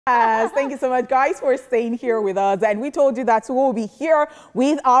Yes, thank you so much, guys, for staying here with us. And we told you that we will be here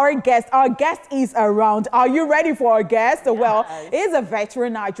with our guest. Our guest is around. Are you ready for our guest? Yes. Well, he's a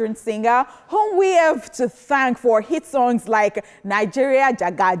veteran Nigerian singer whom we have to thank for hit songs like Nigeria,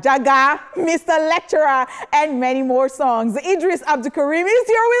 Jaga Jaga, Mr. Lecturer, and many more songs. Eedris Abdulkareem is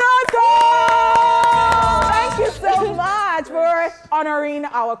here with us. Oh! Thank you so much for honoring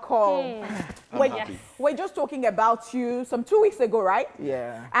our call. We're just talking about you some 2 weeks ago, right?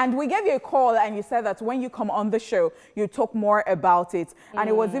 Yeah. And we gave you a call and you said that when you come on the show, you talk more about it. And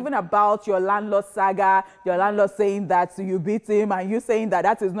it was even about your landlord saga, your landlord saying that you beat him and you saying that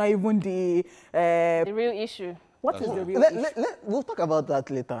that is not even the real issue. What is the real issue? We'll talk about that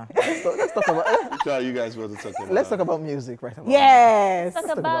later. Let's talk about... Sure, you guys want to talk about... Let's talk about music right now. Yes. Let's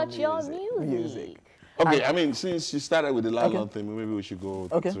talk about your music. Okay, I mean, since you started with the landlord thing, maybe we should go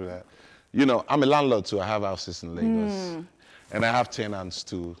through that. You know, I'm a landlord too. I have houses in Lagos. And I have tenants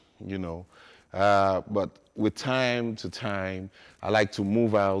too, you know. But with time to time, I like to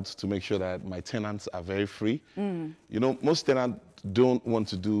move out to make sure that my tenants are very free. You know, most tenants don't want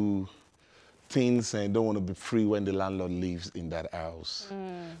to do things and don't want to be free when the landlord lives in that house.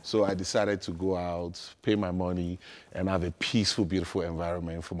 So I decided to go out, pay my money, and have a peaceful, beautiful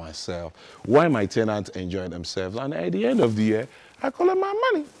environment for myself while my tenants enjoy themselves. And at the end of the year, I collect my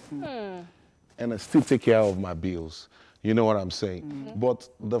money. And I still take care of my bills. You know what I'm saying? But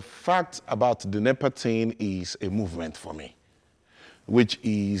the fact about the NEPA thing is a movement for me, which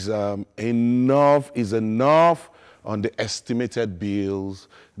is enough on the estimated bills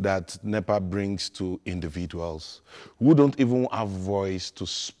that NEPA brings to individuals who don't even have voice to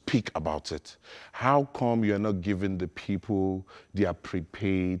speak about it. How come you're not giving the people their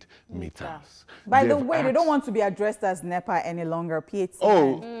prepaid meters? By the way, they don't want to be addressed as NEPA any longer, PHCN.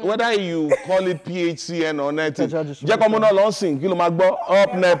 Oh, whether you call it PHCN or not,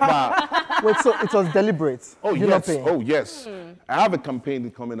 up NEPA. Wait, so it was deliberate? Oh, yes. Oh, yes. I have a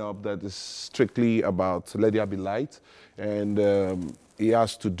campaign coming up that is strictly about Let There Be Light, and it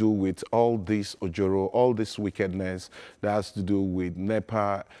has to do with all this ojoro, all this wickedness that has to do with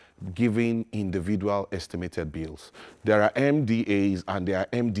NEPA giving individual estimated bills. There are MDAs and there are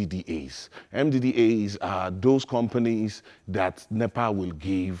MDDAs. MDDAs are those companies that NEPA will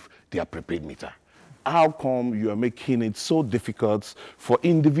give their prepaid meter. How come you are making it so difficult for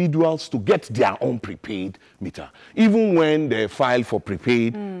individuals to get their own prepaid meter? Even when they file for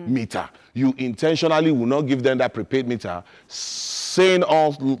prepaid meter, you intentionally will not give them that prepaid meter, saying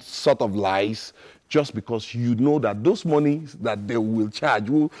all sort of lies, just because you know that those monies that they will charge,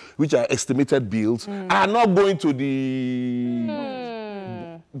 which are estimated bills, are not going to the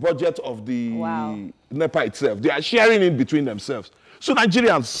budget of the NEPA itself. They are sharing it between themselves. So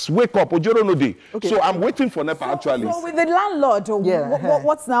Nigerians, wake up, Ojoro no day. So I'm waiting for NEPA actually. So with the landlord,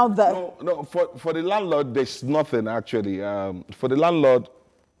 what's now the... No, for the landlord, there's nothing actually. For the landlord,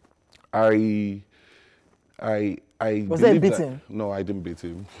 I was there a beating? No, I didn't beat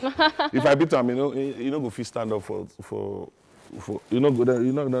him. If I beat him, you know, go fit stand up for you know,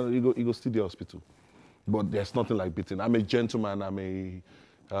 you go still the hospital. But there's nothing like beating. I'm a gentleman.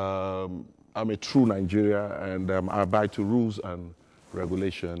 I'm a true Nigerian, and I abide to rules and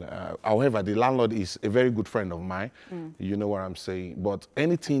regulation. However, the landlord is a very good friend of mine. You know what I'm saying? But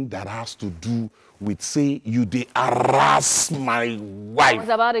anything that has to do with, say, you they harass my wife. I was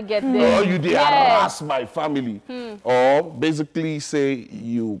about to get there. Or you they harass my family. Or basically say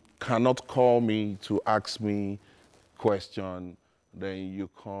you cannot call me to ask me question, then you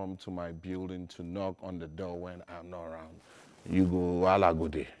come to my building to knock on the door when I'm not around. You go, I'll go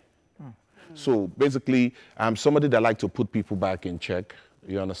there. So basically, I'm somebody that like to put people back in check.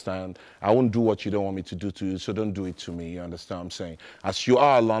 You understand? I won't do what you don't want me to do to you, so don't do it to me. You understand what I'm saying? As you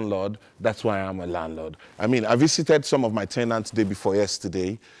are a landlord, that's why I'm a landlord. I mean, I visited some of my tenants day before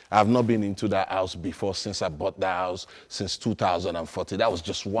yesterday. I've not been into that house before since I bought that house since 2014. That was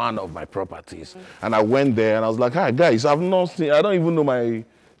just one of my properties. And I went there and I was like, hi, guys, I've not seen, I don't even know my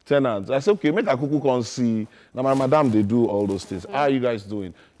tenants. I said, okay, make a cuckoo come see. Now, my madam, they do all those things. How are you guys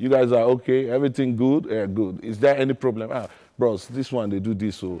doing? You guys are okay? Everything good? Yeah, good. Is there any problem? Bros, this one, they do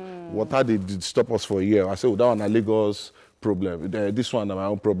this. So what are they did stop us for a year? I said, oh, that one, a Lagos problem. This one, my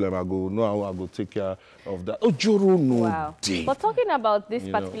own problem. I go, no, I go take care of that. Oh, Joro, no day. But talking about this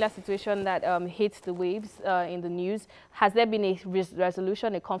particular situation that hits the waves in the news, has there been a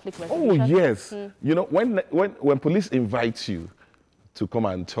resolution, a conflict resolution? Oh, yes. You know, when police invite you to come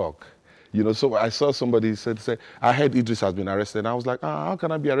and talk, you know, so I saw somebody say, I heard Eedris has been arrested. And I was like, how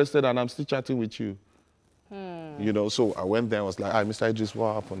can I be arrested and I'm still chatting with you? You know, so I went there and was like, Mr. Eedris,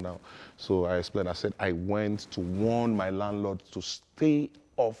 what happened now? So I explained, I said, I went to warn my landlord to stay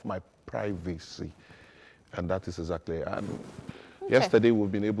of my privacy. And that is exactly it. And yesterday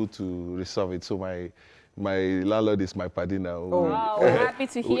we've been able to resolve it. So my landlord is my paddy now. Oh, wow, we're happy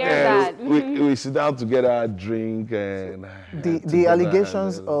to hear that. We sit down together, drink, and the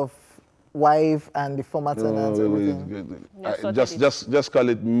allegations of wife and the former tenants, everything. Just call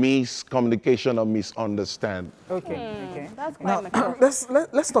it miscommunication or misunderstand. Okay. That's quite now,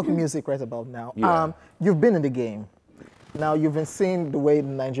 let's talk music right about now. Yeah. You've been in the game. Now, you've been seeing the way the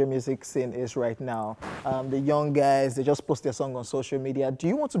Nigerian music scene is right now. The young guys, they just post their song on social media. Do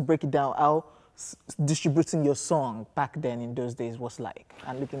you want to break it down how distributing your song back then in those days was like,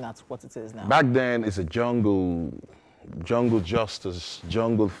 and looking at what it is now? Back then, it's a jungle justice,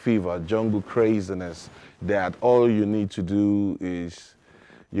 jungle fever, jungle craziness, that all you need to do is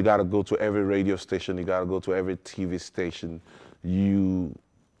you got to go to every radio station, you got to go to every TV station. You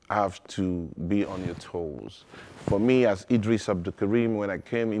have to be on your toes. For me, as Eedris Abdulkareem, when I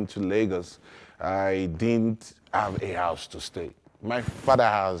came into Lagos, I didn't have a house to stay. My father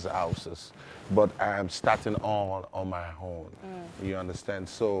has houses, but I am starting all on my own. You understand?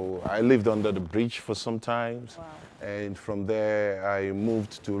 So I lived under the bridge for some time, and from there I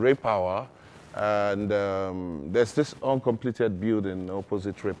moved to Ray Power, and there's this uncompleted building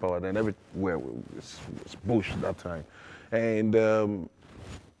opposite Ray Power, and everywhere was bush that time, and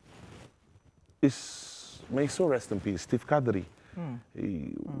may so rest in peace, Steve Kadri.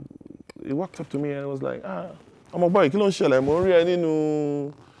 He walked up to me and was like, I'm a boy, kí ló ń ṣẹlẹ̀, mo rí ẹ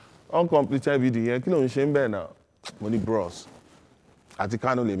nínú uncompleted video yẹn, kí ló ń ṣe ń bẹ̀ náà? Mo ní bros, àti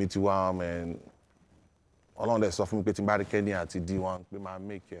Kano lèmi ti wá, man. Ọlọ́run dẹ̀ sọ fún mi pé tí n bá rí Kenny àti D1 pé máa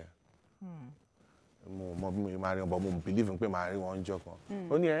make ẹ̀. Mo mọ bí mo máa rí wọn, but mo believe pé máa rí wọn jọ kan.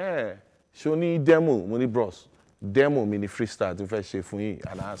 Ó ní ṣé o ní demo? Mo ní bros, demo mi ni freestyle tí n fẹ́ ṣe fún yín,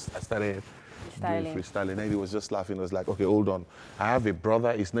 and I started doing freestyling. And he was just laughing. I was like, okay, hold on. I have a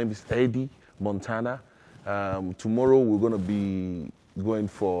brother. His name is Eddie Montana. Tomorrow we're going to be going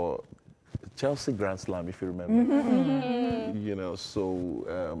for Chelsea Grand Slam, if you remember. You know, so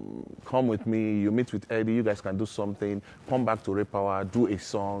come with me. You meet with Eddie. You guys can do something. Come back to Ray Power, do a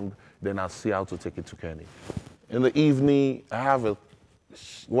song. Then I'll see how to take it to Kenny. In the evening, I have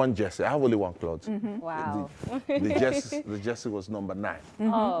one jersey. I have only one cloth. Wow. The jersey was number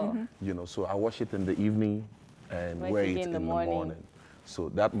 9. You know, so I wash it in the evening and wear it in the morning. So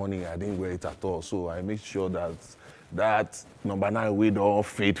that morning I didn't wear it at all. So I made sure that number 9 we'd all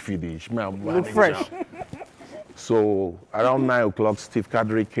fade finish. Look fresh. So around 9 o'clock, Steve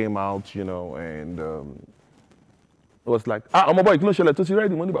Kadri came out, you know, and it was like, I'm a boy, you know, shall I tell you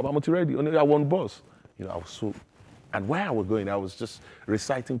ready? Money, but I'm not ready. Only I one boss. You know, I was so. And where I was going, I was just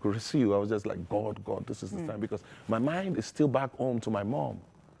reciting Kursiyu. I was just like, God, this is the time. Because my mind is still back home to my mom,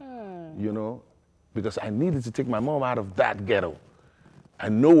 you know, because I needed to take my mom out of that ghetto. I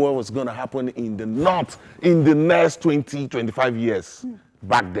know what was going to happen in the north in the next 20, 25 years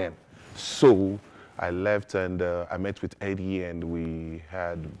back then. So I left and I met with Eddie and we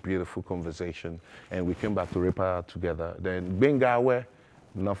had a beautiful conversation. And we came back to Ripa together. Then Bengawe,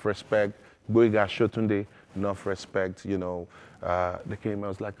 enough respect. Boyga Shotunde, enough respect, you know. They came, I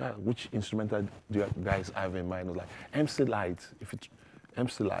was like, which instrumental do you guys have in mind? I was like, MC Light,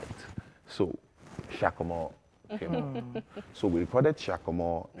 MC Light. So Shakomo came out. So we recorded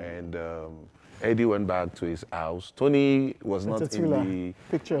Shakomo and Eddie went back to his house. Tony was not in the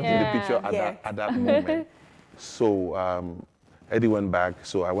picture, at that moment. So Eddie went back,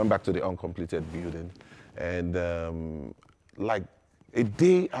 so I went back to the uncompleted building. And like a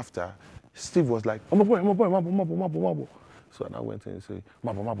day after, Steve was like, I'm a boy, mabo. So I went in and said,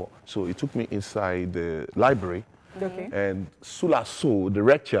 mabo. So he took me inside the library. Okay. And Sula So, the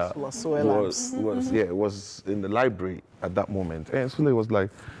rector, was in the library at that moment. And Sula was like,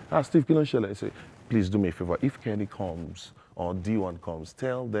 Steve Kilonshela, I said, please do me a favor. If Kenny comes or D1 comes,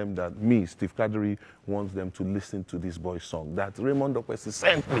 tell them that me, Steve Kadri, wants them to listen to this boy's song that Raymond Okwesi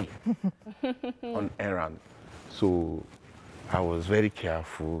sent me on errand. So I was very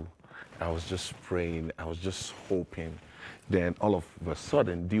careful. I was just praying. I was just hoping. Then all of a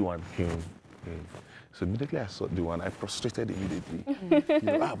sudden, D1 came in. So immediately I saw D1. I prostrated immediately. You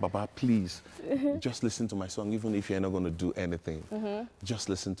know, Baba, please, just listen to my song, even if you're not going to do anything. Just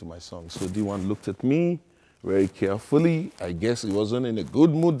listen to my song. So D1 looked at me very carefully. I guess he wasn't in a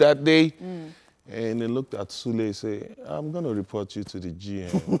good mood that day. And he looked at Sule and said, I'm going to report you to the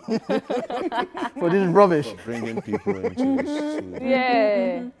GM. For this rubbish. For bringing people into the studio.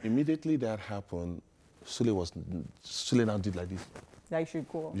 Yeah. Immediately that happened, Sule now did like this. That should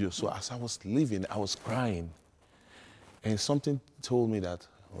go. Yeah, so as I was leaving, I was crying. And something told me that,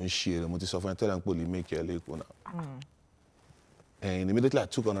 And immediately I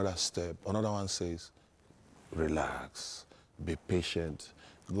took another step. Another one says, relax, be patient,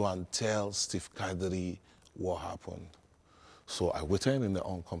 go and tell Steve Kadiri what happened. So I waited in the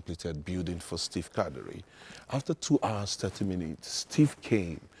uncompleted building for Steve Kadiri. After 2 hours, 30 minutes, Steve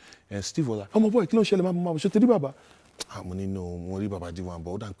came. And Steve was like, oh my boy, kí ló ṣẹlẹ̀ mama, ṣé tẹ́lẹ̀ baba? I'm only no, Mori Baba di one,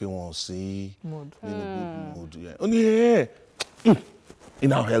 but don't pay one see. Mood. In a good mood, yeah. Only he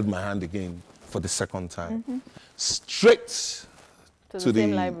now held my hand again for the second time. Straight to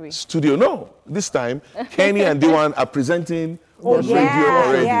the studio. No, this time, Kenny and Diwan are presenting on radio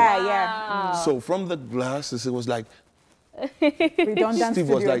already. Yeah. So from the glasses, it was like, Steve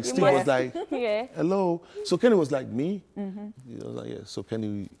was like, hello. So Kenny was like, me? He was like, yeah. So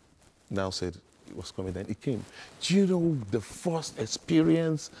Kenny now said, it was coming, then it came. Do you know the first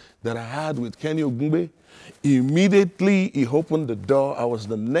experience that I had with Kenny Ogungbe? Immediately he opened the door. I was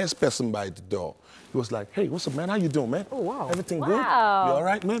the next person by the door. He was like, hey, what's up, man? How you doing, man? Oh, wow. Everything good? You all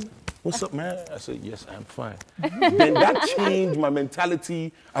right, man? What's up, man? I said, yes, I'm fine. Then that changed my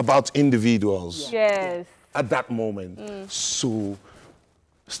mentality about individuals. Yes. At that moment. So,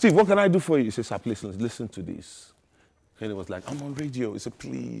 Steve, what can I do for you? He said, sir, please listen to this. Kenny was like, I'm on radio. He said,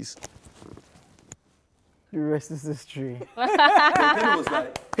 please. The rest is history.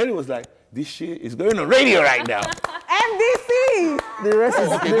 Kenny was like, this shit is going on radio right now. MDC! The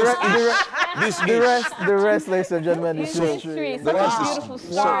rest, ladies and gentlemen, is history. The rest is beautiful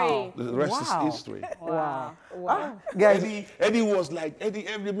story. The rest is history. Wow. Guys, Eddie was like,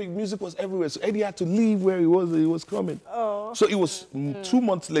 every music was everywhere. So Eddie had to leave where he was coming. Oh. So it was 2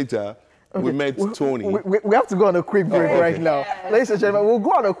 months later, we met Tony. We have to go on a quick break right now. Ladies and gentlemen, we'll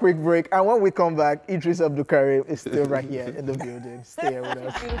go on a quick break. And when we come back, Eedris Abdulkareem is still right here in the building. Stay here with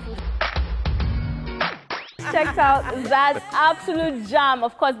us. Checked out that absolute jam,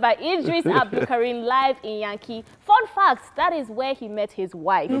 of course, by Eedris Abdulkareem live in Yankee. Fun fact, that is where he met his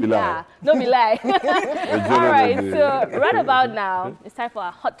wife. No be lie. No be lie. All right, so right about now, it's time for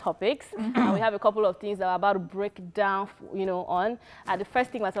our hot topics. And we have a couple of things that we're about to break down, on. And the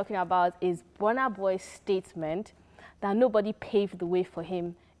first thing we're talking about is Burna Boy's statement that nobody paved the way for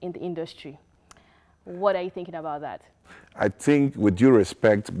him in the industry. What are you thinking about that? I think, with due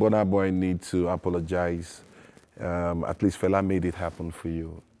respect, Burna Boy needs to apologize. At least Fela made it happen for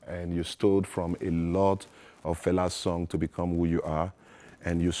you. And you stole from a lot of Fela's song to become who you are.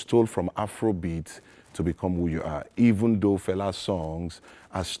 And you stole from Afrobeat to become who you are. Even though Fela's songs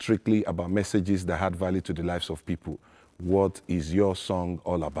are strictly about messages that had value to the lives of people. What is your song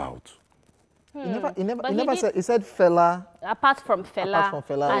all about? He never said, he said Fela. Apart from Fela.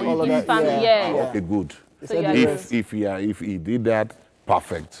 And all of that. Okay, good. So if he did that,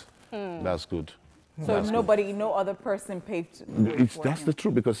 perfect. That's good. So no other person paved the way for That's him. the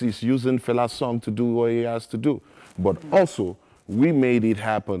truth, because he's using Fela's song to do what he has to do. But also, we made it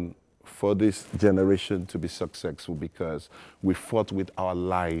happen for this generation to be successful because we fought with our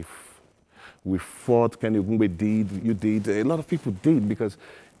life. We fought, Kenny Ogungbe did, you did, a lot of people did, because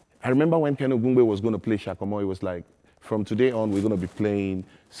I remember when Kenny Ogungbe was going to play Shakomo, it was like, from today on, we're going to be playing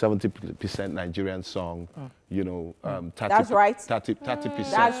 70% Nigerian song, 30%. That's right.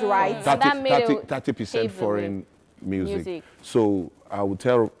 30%. That's right. 30% foreign music. So I would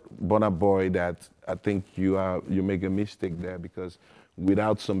tell Burna Boy that I think you make a mistake there, because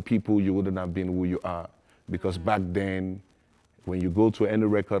without some people, you wouldn't have been who you are. Because back then, when you go to any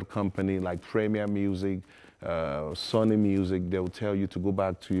record company like Premier Music, Sony Music, they'll tell you to go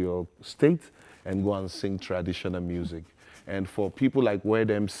back to your state and go and sing traditional music. And for people like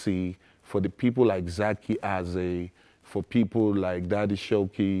Wed MC, for the people like Zaki Aze, for people like Daddy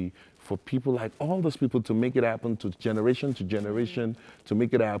Shoki, for people like all those people to make it happen, to generation, to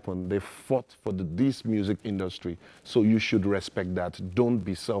make it happen, they fought for this music industry. So you should respect that. Don't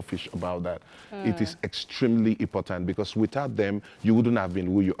be selfish about that. It is extremely important, because without them, you wouldn't have been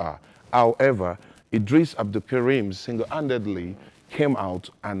who you are. However, Eedris Abdulkareem single-handedly came out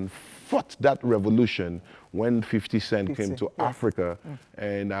and fought that revolution when 50 Cent came to Africa,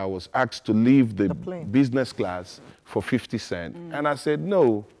 and I was asked to leave the business class for 50 Cent. And I said,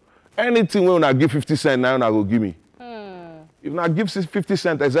 no, anything when I give 50 Cent now, I will give me. If I give 50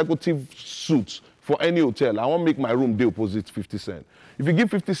 Cent executive suits for any hotel, I want to make my room the opposite 50 Cent. If you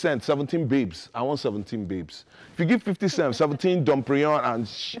give 50 Cent 17 babes, I want 17 babes. If you give 50 Cent 17 Domprion and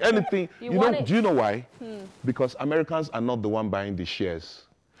anything, do you know why? Because Americans are not the one buying the shares.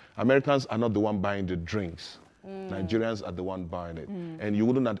 Americans are not the one buying the drinks. Nigerians are the one buying it. And you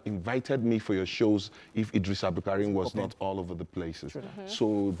wouldn't have invited me for your shows if Eedris Abdulkareem was not all over the places.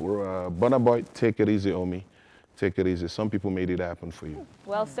 So, Burna Boy, take it easy on me. take it easy. Some people made it happen for you.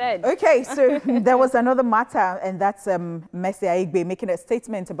 Well said. Okay, so there was another matter, and that's Mercy Aigbe making a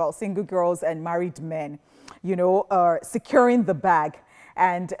statement about single girls and married men, you know, securing the bag.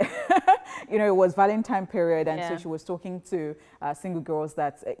 And, you know, it was Valentine period, and so she was talking to single girls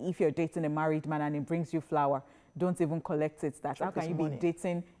that if you're dating a married man and he brings you flower, don't even collect it. That how can you be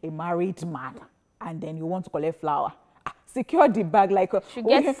dating a married man and then you want to collect flower? Secure the bag, like should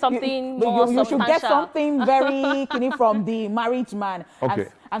get something more you should get something very keen from the married man. Okay.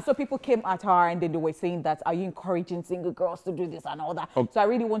 And so people came at her and then they were saying that, are you encouraging single girls to do this and all that? Okay. So I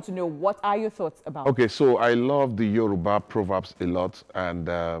really want to know, what are your thoughts about Okay, so I love the Yoruba proverbs a lot, and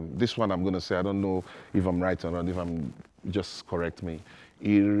this one I'm going to say, I don't know if I'm right or not, if I'm, just correct me.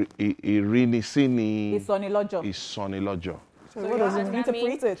 Irinisini Isonilojo. So what does it mean?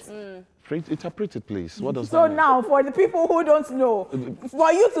 Interpret it. Interpret it, please. What does that mean? So now, for the people who don't know,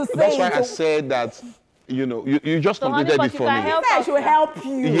 for you to say that's why I said that, you know, you just completed it for me. I should help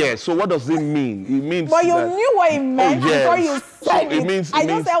you. Yeah, so what does it mean? It means but you knew what it meant before you said it. Means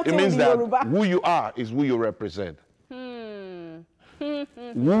that Yoruba. Who you are is who you represent. Who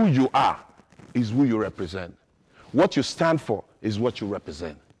you are is who you represent. What you stand for is what you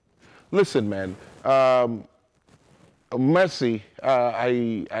represent. Listen, man, Mercy,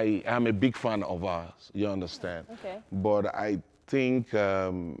 I am a big fan of hers, you understand? Okay. But I think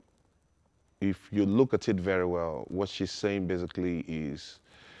if you look at it very well, what she's saying basically is,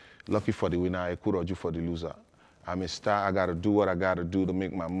 lucky for the winner, I could you for the loser. I'm a star, I gotta do what I gotta do to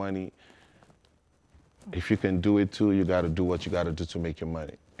make my money. If you can do it too, you gotta do what you gotta do to make your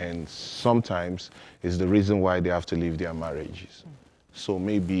money. And sometimes it's the reason why they have to leave their marriages. So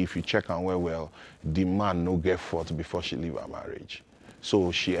maybe if you check on well, the man no get fought before she leave her marriage.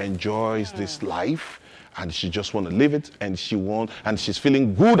 So she enjoys this life and she just want to live it, and she's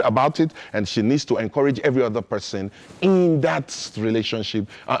feeling good about it, and she needs to encourage every other person in that relationship.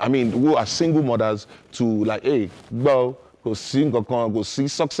 I mean, who are single mothers to like, hey, well, go see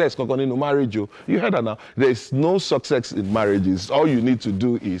success in marriage. You heard that now. There's no success in marriages. All you need to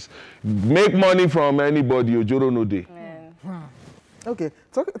do is make money from anybody. You don't know day. Okay,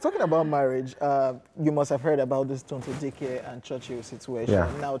 talking about marriage, you must have heard about this Tonto Dike and Churchill situation. Yeah.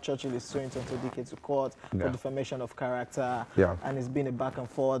 Now Churchill is suing Tonto Dike to court for defamation of character, and it's been a back and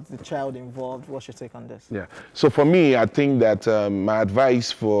forth, the child involved. What's your take on this? Yeah, so for me, I think that my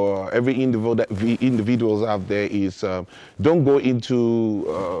advice for every individuals out there is don't go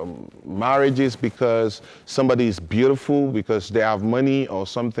into marriages because somebody is beautiful, because they have money or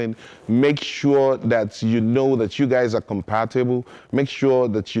something. Make sure that you know that you guys are compatible. Make sure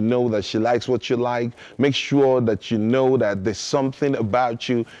that you know that she likes what you like. Make sure that you know that there's something about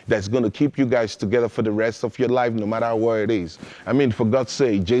you that's going to keep you guys together for the rest of your life, no matter where it is. I mean, for God's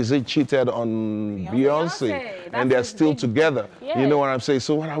sake, Jay-Z cheated on Beyonce and they're still together. Yeah. You know what I'm saying?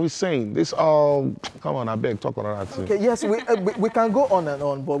 So what are we saying? This all, come on, I beg, talk on that too. Okay, yes, we can go on and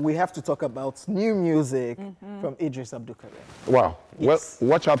on, but we have to talk about new music from Eedris Abdulkareem. Wow. Yes. Well,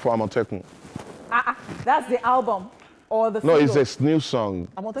 watch out for Amotekun. That's the album. Or the no, it's a new song.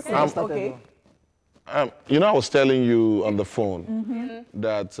 Okay. You know, I was telling you on the phone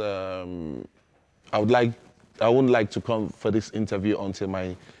that I wouldn't like to come for this interview until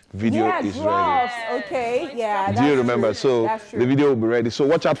my video is ready. Okay, yeah. Do you remember? So the video will be ready. So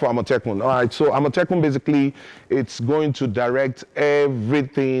watch out for Amotekun. All right. So Amotekun basically, it's going to direct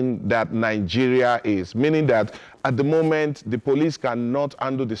everything that Nigeria is, meaning that at the moment the police cannot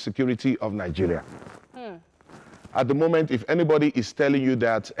handle the security of Nigeria. At the moment, if anybody is telling you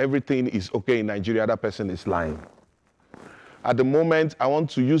that everything is okay in Nigeria, that person is lying. At the moment, I want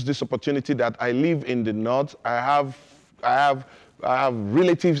to use this opportunity that I live in the north. I have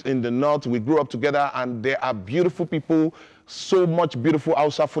relatives in the north. We grew up together, and they are beautiful people, so much beautiful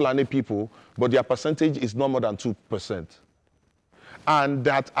Hausa Fulani people, but their percentage is not more than 2%. And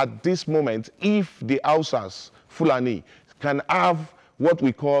that at this moment, if the Hausas Fulani can have what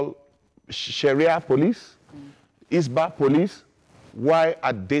we call Sharia police, Isba police, why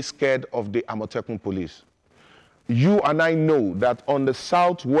are they scared of the Amotekun police? You and I know that on the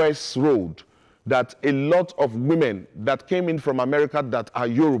Southwest Road, that a lot of women that came in from America that are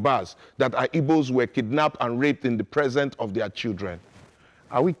Yorubas, that are Igbos, were kidnapped and raped in the presence of their children.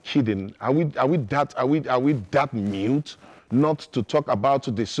 Are we kidding? Are we that mute not to talk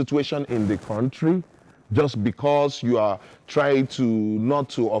about the situation in the country? Just because you are trying to not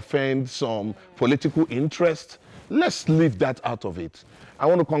to offend some political interest? Let's leave that out of it. I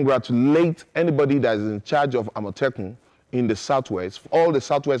want to congratulate anybody that is in charge of Amotekun in the Southwest, all the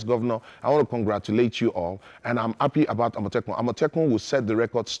Southwest governor. I want to congratulate you all, and I'm happy about Amotekun. Amotekun will set the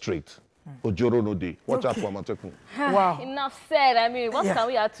record straight. Ojoro no day. Watch out for Amatekun. Wow. Enough said. I mean, what can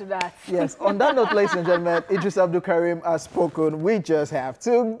we add to that? Yes. On that note, ladies and gentlemen, Eedris Abdulkareem has spoken. We just have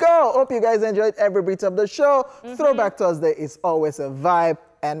to go. Hope you guys enjoyed every bit of the show. Throwback Thursday is always a vibe.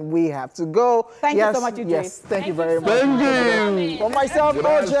 And we have to go. Thank you so much, Eedris. Yes, thank you very much. Thank you. For myself,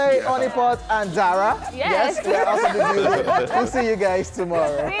 Hojay, Honeypot, and Dara. Yes. We are out of the building. We'll see you guys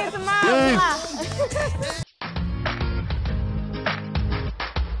tomorrow. See you tomorrow.